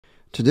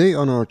Today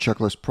on our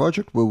checklist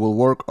project, we will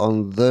work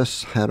on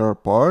this header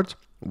part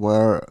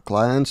where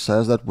client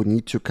says that we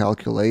need to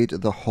calculate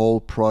the whole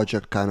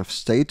project kind of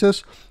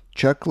status,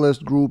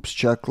 checklist groups,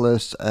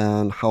 checklists,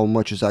 and how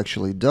much is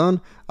actually done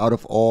out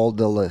of all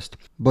the list.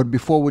 But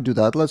before we do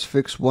that, let's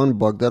fix one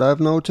bug that I've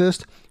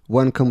noticed.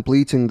 When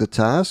completing the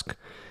task,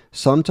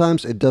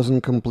 sometimes it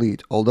doesn't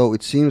complete, although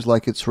it seems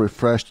like it's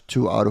refreshed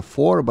 2 out of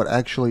 4, but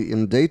actually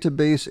in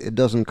database it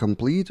doesn't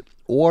complete,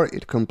 or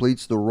it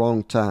completes the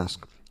wrong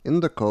task.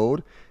 In the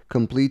code,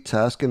 complete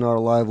task in our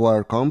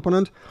Livewire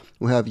component,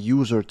 we have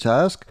user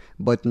task,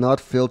 but not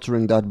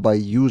filtering that by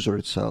user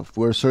itself.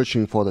 We're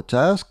searching for the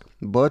task,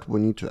 but we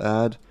need to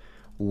add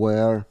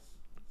where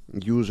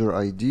user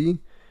ID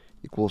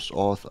equals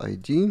auth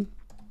ID.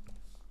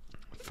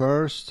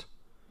 First,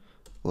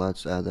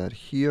 let's add that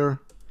here.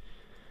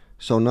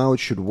 So now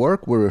it should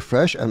work. We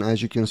refresh, and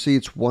as you can see,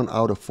 it's 1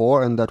 out of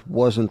 4, and that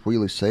wasn't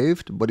really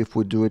saved. But if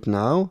we do it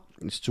now,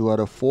 it's 2 out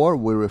of 4.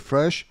 We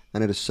refresh,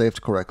 and it is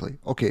saved correctly.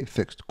 Okay,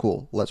 fixed.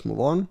 Cool. Let's move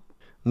on.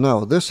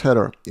 Now, this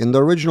header, in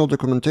the original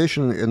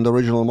documentation, in the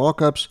original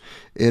mockups,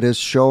 it is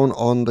shown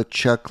on the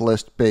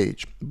checklist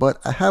page. But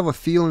I have a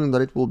feeling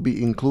that it will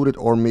be included,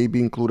 or maybe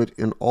included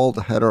in all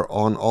the header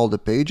on all the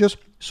pages.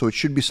 So it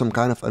should be some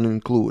kind of an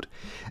include.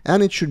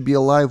 And it should be a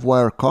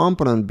Livewire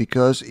component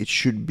because it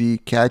should be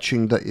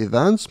catching the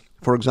events.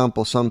 For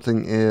example,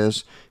 something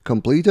is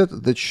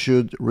completed, that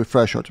should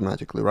refresh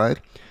automatically, right?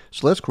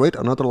 So let's create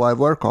another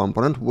Livewire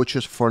component, which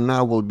is for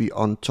now will be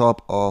on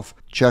top of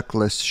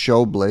checklist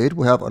show blade.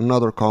 We have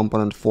another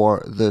component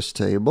for this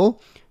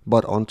table,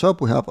 but on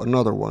top we have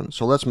another one.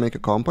 So let's make a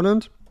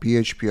component,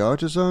 PHP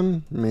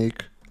artisan,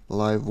 make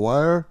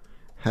Livewire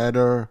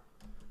header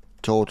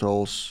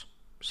totals,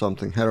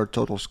 something, header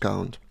totals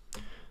count,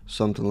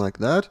 something like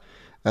that.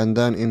 And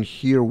then in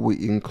here we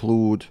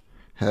include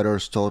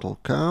headers total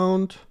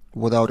count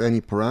without any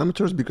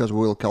parameters, because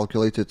we'll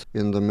calculate it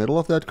in the middle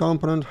of that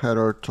component,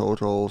 header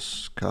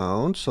totals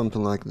count,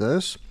 something like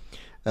this.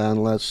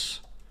 And let's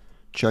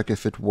check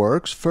if it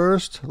works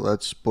first.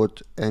 Let's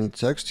put any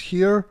text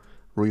here,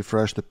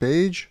 refresh the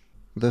page,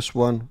 this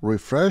one,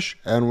 refresh,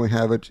 and we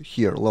have it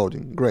here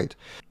loading. Great.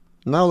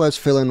 Now let's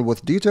fill in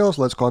with details.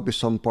 Let's copy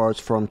some parts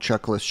from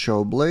checklist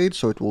show blade.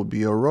 So it will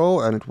be a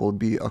row, and it will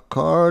be a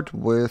card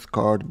with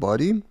card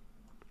body.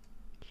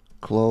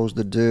 Close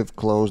the div,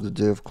 close the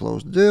div,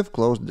 close the div,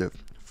 close the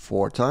div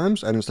 4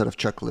 times. And instead of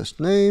checklist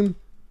name,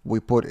 we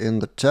put in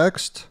the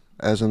text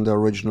as in the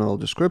original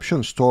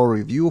description, store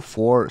review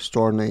for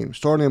store name.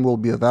 Store name will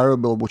be a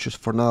variable, which is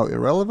for now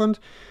irrelevant,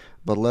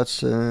 but let's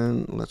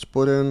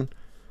put in,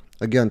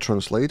 again,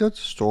 translated,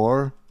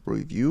 store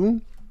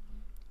review.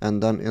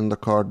 And then in the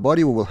card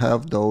body, we will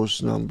have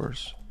those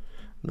numbers.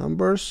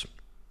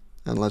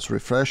 And let's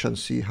refresh and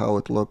see how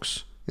it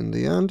looks in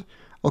the end.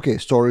 Okay,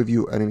 store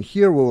review, and in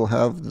here we will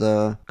have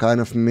the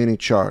kind of mini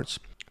charts.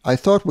 I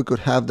thought we could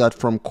have that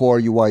from core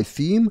UI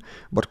theme,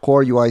 but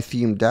core UI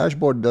theme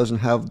dashboard doesn't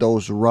have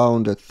those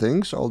rounded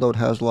things, although it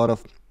has a lot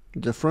of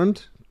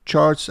different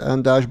charts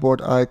and dashboard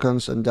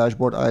icons and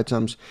dashboard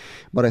items.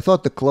 But I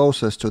thought the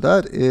closest to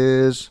that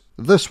is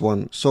this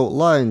one. So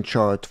line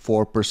chart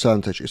for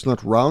percentage. It's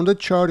not rounded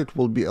chart, it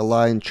will be a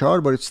line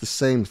chart, but it's the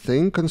same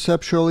thing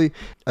conceptually.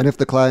 And if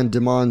the client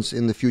demands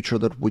in the future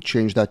that we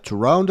change that to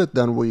rounded,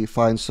 then we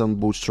find some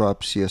Bootstrap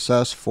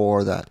CSS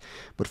for that.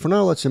 But for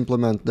now, let's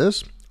implement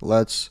this.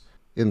 Let's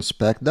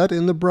inspect that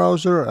in the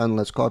browser, and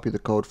let's copy the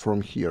code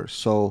from here.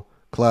 So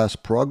class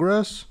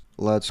progress,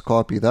 let's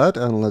copy that,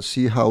 and let's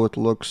see how it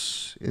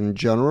looks in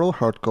general.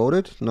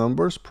 Hard-coded,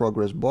 numbers,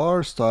 progress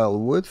bar, style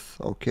width,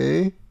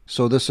 okay.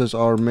 So this is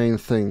our main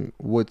thing,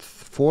 width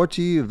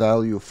 40,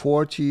 value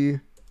 40,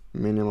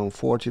 minimum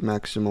 40,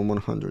 maximum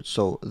 100.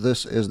 So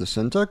this is the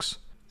syntax.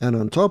 And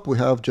on top we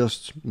have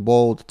just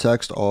bold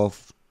text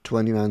of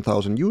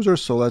 29,000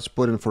 users. So let's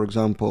put in, for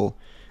example,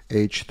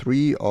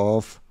 H3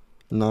 of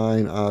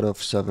 9 out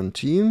of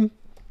 17.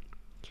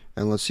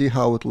 And let's see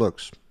how it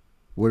looks.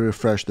 We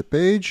refresh the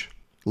page.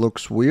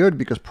 Looks weird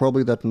because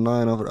probably that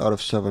 9 out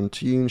of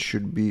 17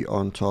 should be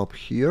on top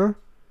here.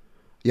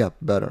 Yeah,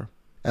 better.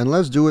 And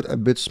let's do it a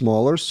bit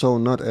smaller, so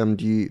not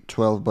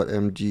MD12 but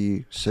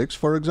MD6,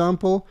 for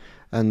example.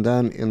 And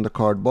then in the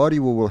card body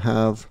we will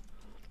have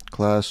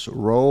class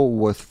row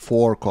with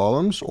 4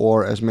 columns,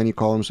 or as many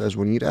columns as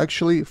we need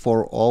actually,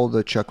 for all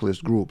the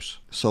checklist groups.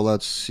 So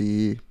let's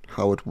see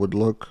how it would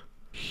look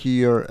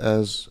here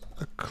as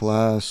a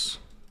class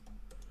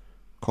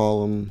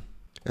column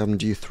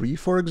MD3,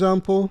 for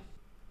example,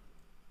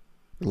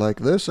 like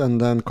this, and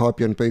then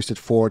copy and paste it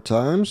 4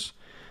 times.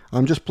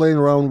 I'm just playing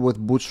around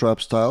with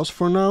Bootstrap styles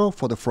for now,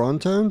 for the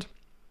front end,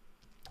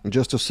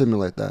 just to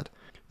simulate that.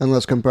 And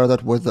let's compare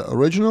that with the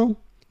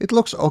original. It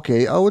looks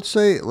okay, I would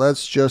say.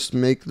 Let's just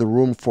make the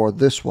room for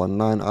this one,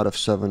 9 out of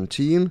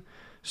 17.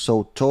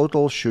 So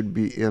total should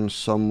be in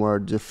somewhere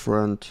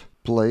different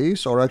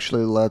place, or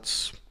actually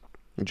let's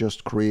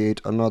just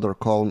create another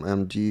column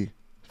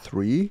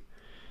MD3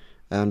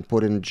 and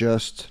put in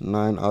just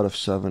 9 out of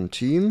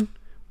 17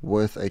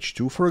 with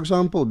H2, for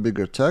example,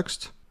 bigger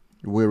text.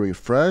 We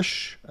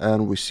refresh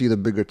and we see the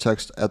bigger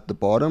text at the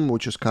bottom,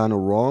 which is kind of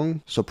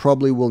wrong. So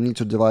probably we'll need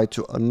to divide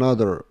to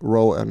another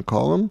row and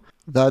column.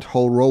 That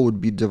whole row would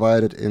be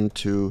divided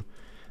into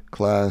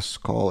class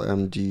call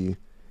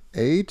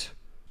MD8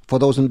 for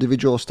those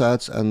individual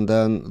stats, and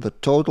then the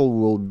total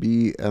will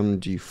be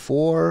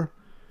MD4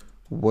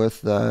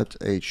 with that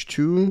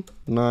H2,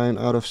 9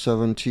 out of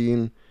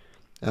 17,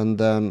 and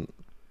then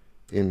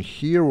in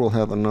here we'll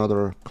have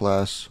another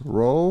class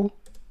row,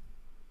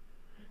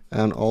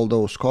 and all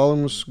those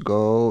columns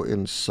go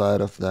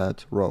inside of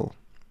that row.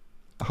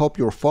 I hope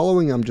you're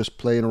following. I'm just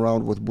playing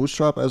around with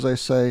Bootstrap, as I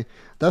say.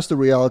 That's the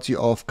reality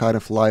of kind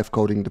of live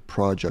coding the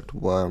project,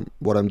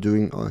 what I'm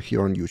doing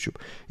here on YouTube.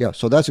 Yeah,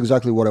 so that's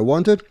exactly what I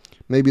wanted.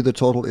 Maybe the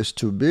total is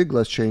too big.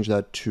 Let's change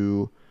that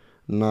to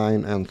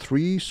 9 and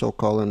 3. So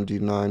call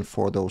MD9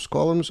 for those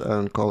columns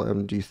and call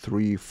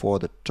MD3 for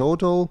the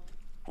total.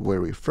 We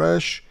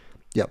refresh.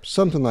 Yep,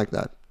 something like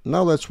that.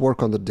 Now let's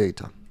work on the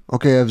data.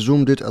 Okay, I've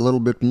zoomed it a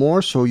little bit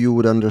more so you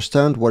would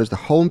understand what is the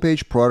home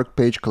page, product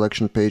page,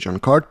 collection page,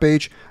 and cart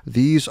page.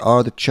 These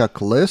are the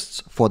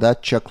checklists for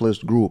that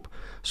checklist group.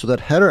 So that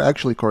header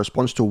actually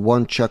corresponds to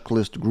one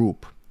checklist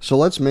group. So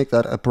let's make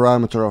that a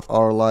parameter of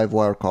our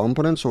Livewire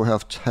component. So we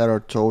have header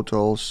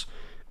totals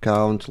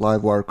count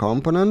Livewire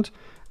component,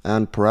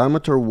 and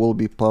parameter will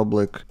be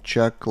public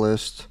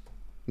checklist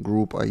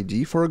group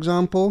ID, for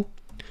example,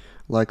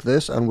 like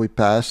this, and we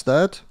pass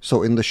that.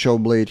 So in the show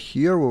blade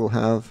here, we'll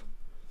have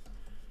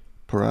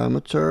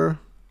parameter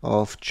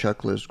of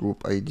checklist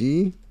group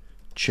ID,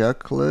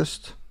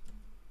 checklist,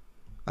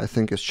 I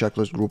think it's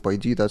checklist group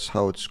ID, that's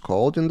how it's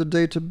called in the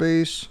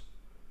database.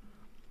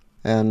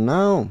 And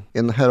now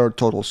in the header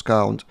totals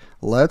count,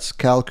 let's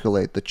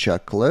calculate the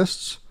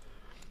checklists.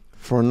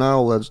 For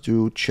now, let's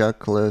do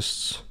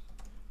checklists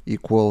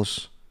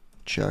equals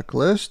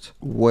checklist,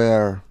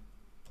 where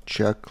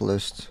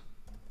checklist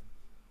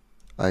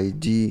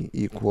ID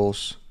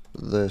equals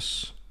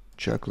this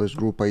checklist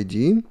group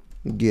ID,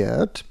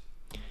 get.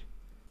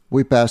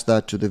 We pass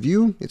that to the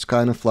view. It's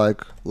kind of like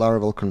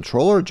Laravel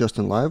controller, just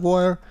in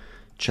Livewire,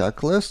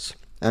 checklists.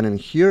 And in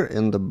here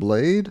in the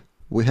blade,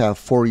 we have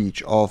for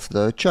each of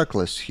the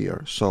checklists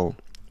here. So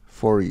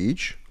for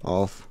each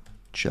of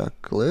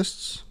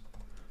checklists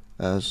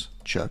as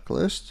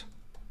checklist,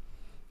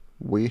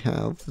 we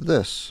have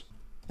this.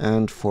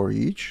 And for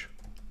each,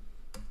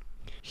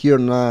 here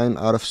 9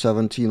 out of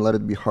 17, let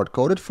it be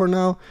hard-coded for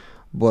now,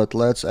 but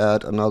let's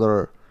add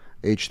another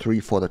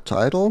H3 for the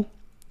title.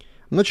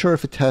 I'm not sure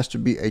if it has to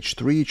be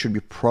H3, it should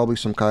be probably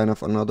some kind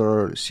of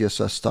another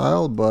CSS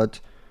style, but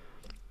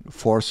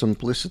for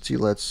simplicity,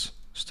 let's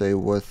stay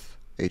with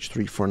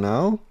H3 for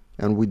now,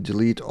 and we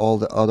delete all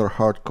the other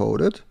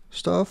hard-coded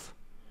stuff.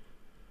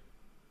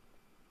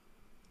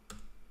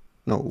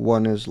 No,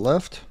 one is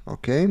left,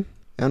 okay,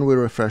 and we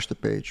refresh the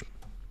page.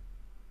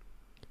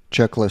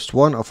 Checklist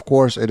 1, of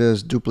course, it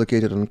is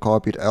duplicated and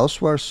copied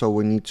elsewhere, so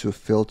we need to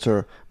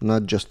filter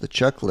not just the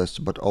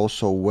checklist, but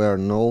also where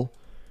null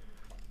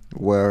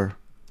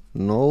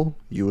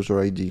user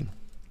ID.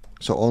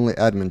 So only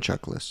admin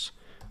checklists.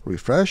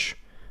 Refresh.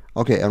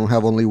 Okay, and we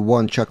have only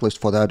one checklist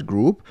for that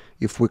group.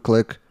 If we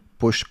click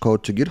push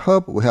code to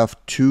GitHub, we have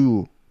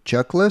 2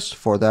 checklists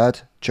for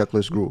that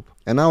checklist group.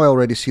 And now I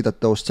already see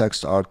that those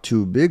texts are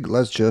too big.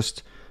 Let's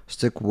just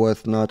stick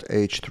with not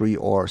H3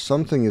 or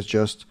something. It's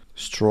just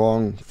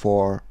strong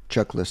for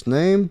checklist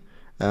name,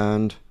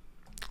 and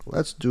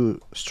let's do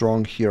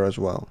strong here as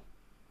well.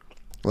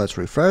 Let's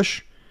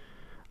refresh.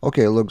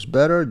 Okay, looks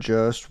better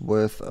just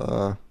with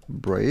a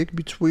break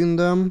between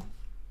them.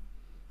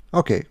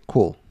 Okay,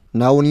 cool.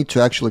 Now we need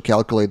to actually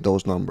calculate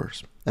those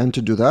numbers. And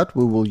to do that,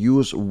 we will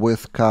use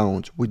with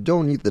count. We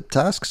don't need the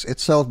tasks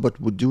itself, but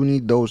we do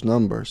need those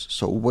numbers.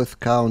 So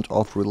with count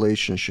of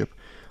relationship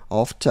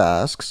of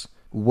tasks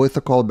with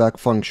a callback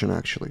function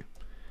actually.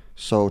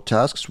 So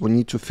tasks, we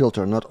need to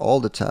filter not all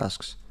the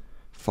tasks.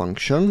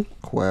 Function,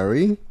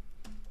 query,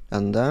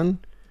 and then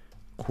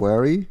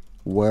query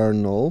where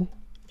null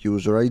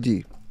user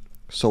ID.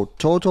 So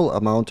total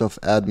amount of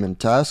admin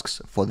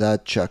tasks for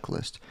that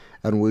checklist.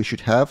 And we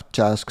should have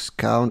tasks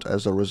count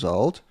as a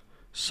result.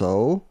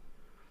 So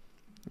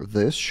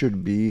this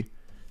should be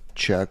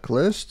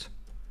checklist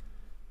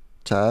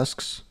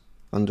tasks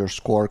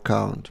underscore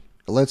count.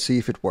 Let's see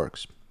if it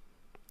works.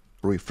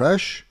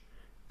 Refresh.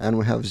 And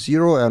we have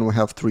 0 and we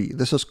have 3.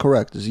 This is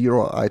correct.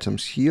 0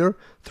 items here,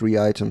 3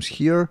 items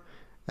here,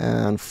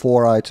 and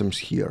 4 items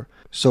here.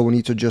 So we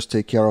need to just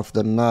take care of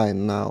the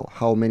 9 now,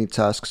 how many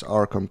tasks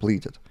are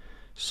completed.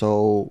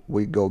 So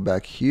we go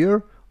back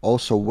here,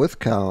 also with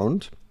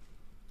count,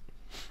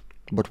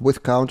 but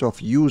with count of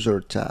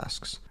user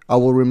tasks. I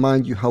will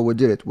remind you how we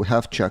did it. We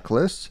have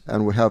checklists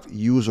and we have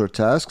user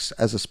tasks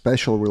as a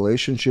special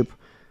relationship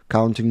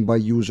counting by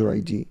user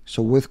ID.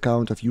 So with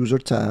count of user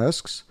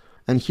tasks,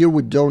 and here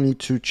we don't need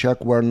to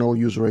check where null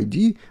user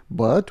ID,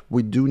 but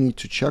we do need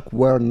to check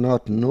where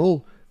not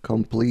null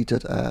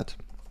completed at.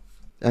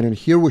 And in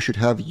here we should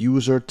have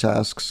user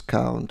tasks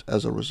count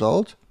as a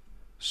result.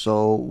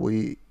 So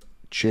we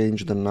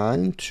change the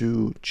 9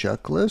 to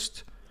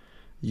checklist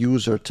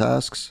user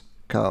tasks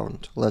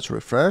count. Let's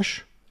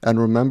refresh. And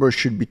remember, it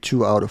should be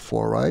 2 out of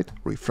 4, right?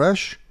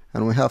 Refresh.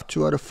 And we have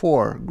 2 out of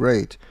 4.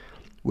 Great.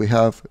 We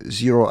have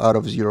 0 out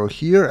of 0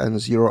 here and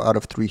 0 out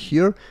of 3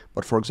 here.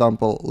 But for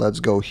example, let's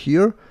go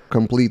here,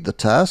 complete the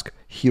task.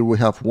 Here we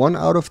have 1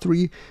 out of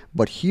 3,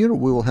 but here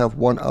we will have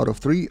 1 out of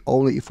 3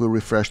 only if we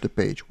refresh the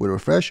page. We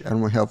refresh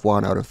and we have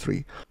 1 out of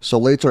 3. So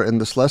later in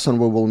this lesson,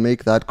 we will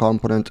make that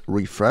component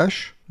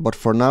refresh. But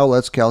for now,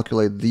 let's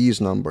calculate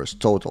these numbers,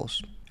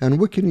 totals. And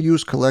we can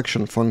use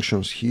collection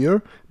functions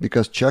here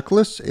because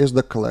checklists is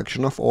the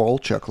collection of all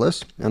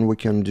checklists. And we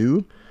can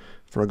do,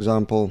 for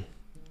example,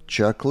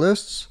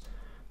 checklists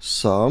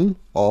sum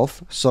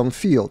of some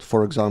field.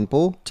 For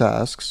example,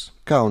 tasks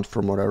count.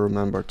 From what I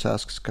remember,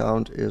 tasks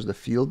count is the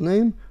field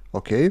name.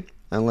 Okay,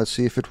 and let's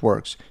see if it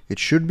works. It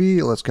should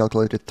be, let's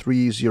calculate it,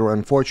 3, 0,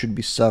 and 4. It should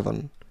be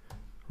 7.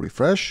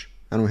 Refresh,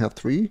 and we have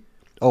 3.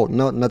 Oh,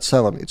 no, not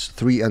 7. It's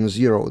 3 and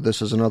 0.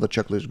 This is another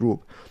checklist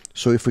group.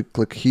 So if we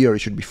click here, it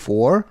should be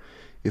 4.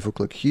 If we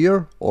click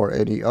here or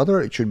any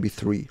other, it should be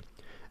 3.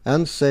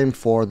 And same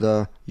for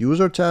the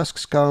user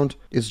tasks count.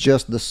 It's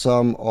just the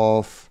sum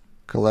of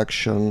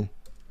collection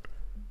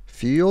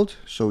field.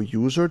 So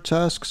user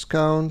tasks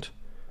count,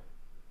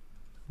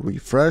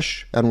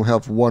 refresh, and we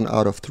have 1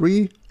 out of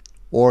 3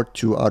 or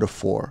 2 out of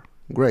 4.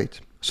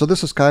 Great. So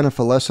this is kind of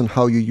a lesson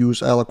how you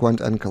use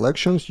Eloquent and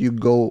collections. You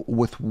go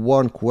with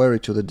one query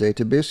to the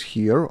database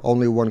here,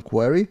 only one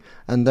query,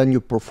 and then you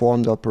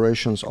perform the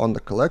operations on the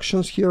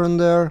collections here and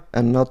there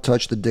and not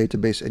touch the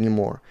database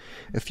anymore.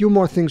 A few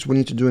more things we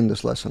need to do in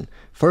this lesson.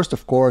 First,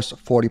 of course,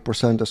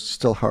 40% is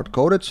still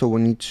hard-coded, so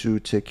we need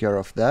to take care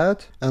of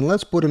that. And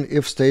let's put an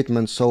if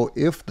statement. So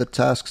if the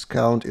tasks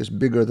count is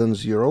bigger than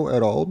 0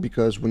 at all,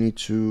 because we need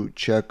to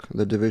check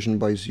the division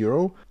by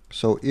 0.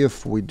 So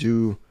if we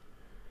do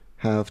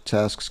have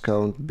tasks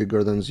count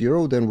bigger than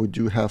 0, then we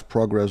do have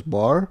progress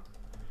bar.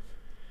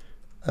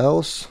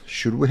 Else,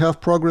 should we have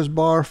progress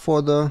bar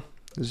for the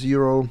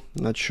 0?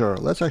 Not sure.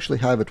 Let's actually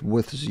have it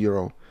with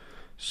 0.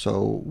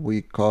 So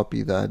we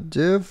copy that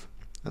div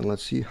and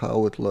let's see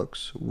how it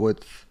looks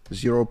with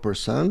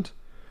 0%.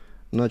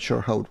 Not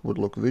sure how it would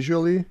look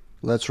visually.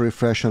 Let's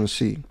refresh and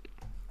see.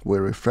 We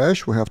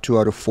refresh, we have 2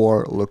 out of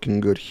 4 looking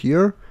good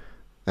here.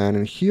 And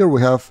in here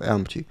we have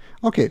empty.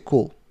 Okay,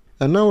 cool.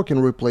 And now we can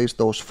replace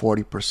those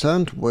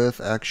 40% with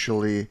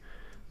actually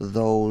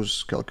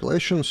those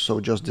calculations.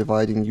 So just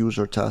dividing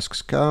user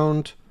tasks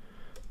count.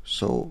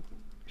 So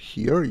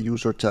here,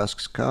 user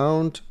tasks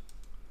count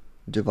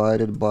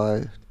divided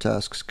by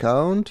tasks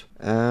count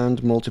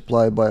and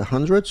multiply by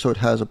 100. So it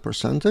has a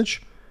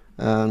percentage.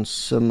 And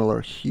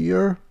similar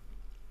here,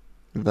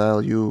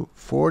 value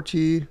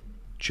 40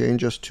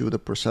 changes to the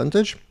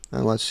percentage.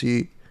 And let's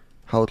see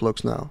how it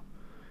looks now.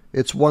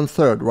 It's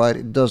 1/3, right?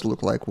 It does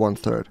look like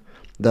 1/3.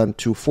 Then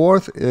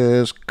 2/4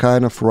 is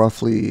kind of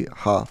roughly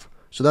half.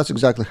 So that's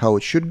exactly how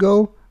it should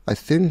go. I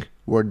think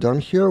we're done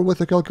here with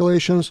the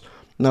calculations.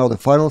 Now the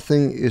final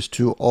thing is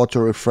to auto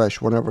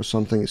refresh whenever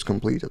something is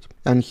completed.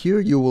 And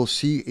here you will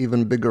see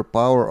even bigger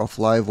power of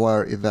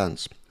Livewire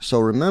events. So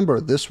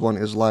remember, this one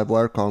is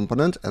Livewire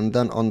component, and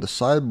then on the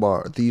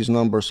sidebar, these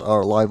numbers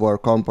are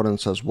Livewire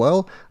components as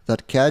well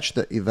that catch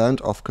the event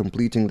of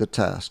completing the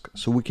task.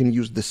 So we can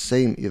use the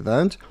same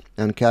event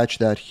and catch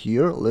that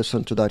here,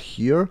 listen to that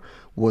here,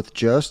 with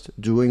just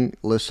doing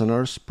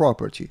listeners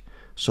property.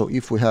 So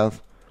if we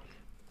have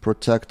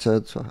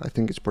protected, I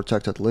think it's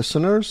protected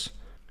listeners,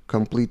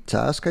 complete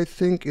task, I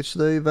think it's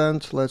the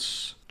event.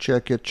 Let's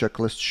check it,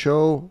 checklist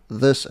show,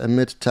 this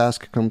emit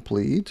task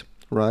complete,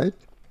 right?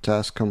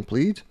 Task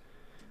complete.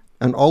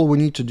 And all we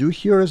need to do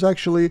here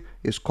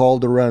is call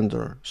the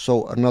render.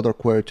 So another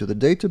query to the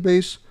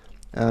database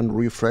and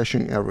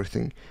refreshing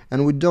everything.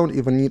 And we don't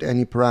even need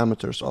any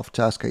parameters of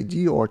task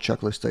ID or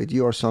checklist ID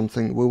or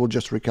something. We will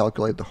just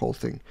recalculate the whole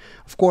thing.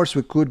 Of course,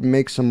 we could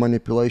make some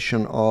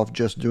manipulation of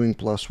just doing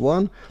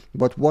 +1,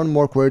 but one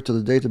more query to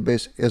the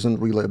database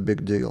isn't really a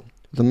big deal.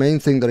 The main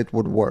thing that it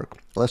would work.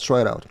 Let's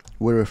try it out.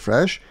 We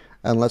refresh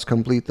and let's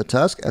complete the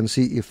task and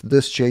see if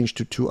this changed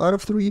to 2 out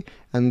of 3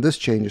 and this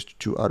changes to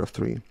 2 out of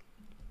 3.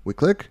 We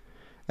click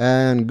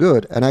and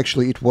good. And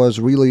actually it was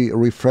really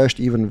refreshed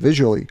even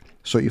visually.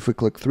 So if we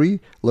click 3,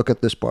 look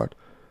at this part.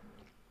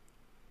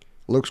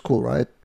 Looks cool, right?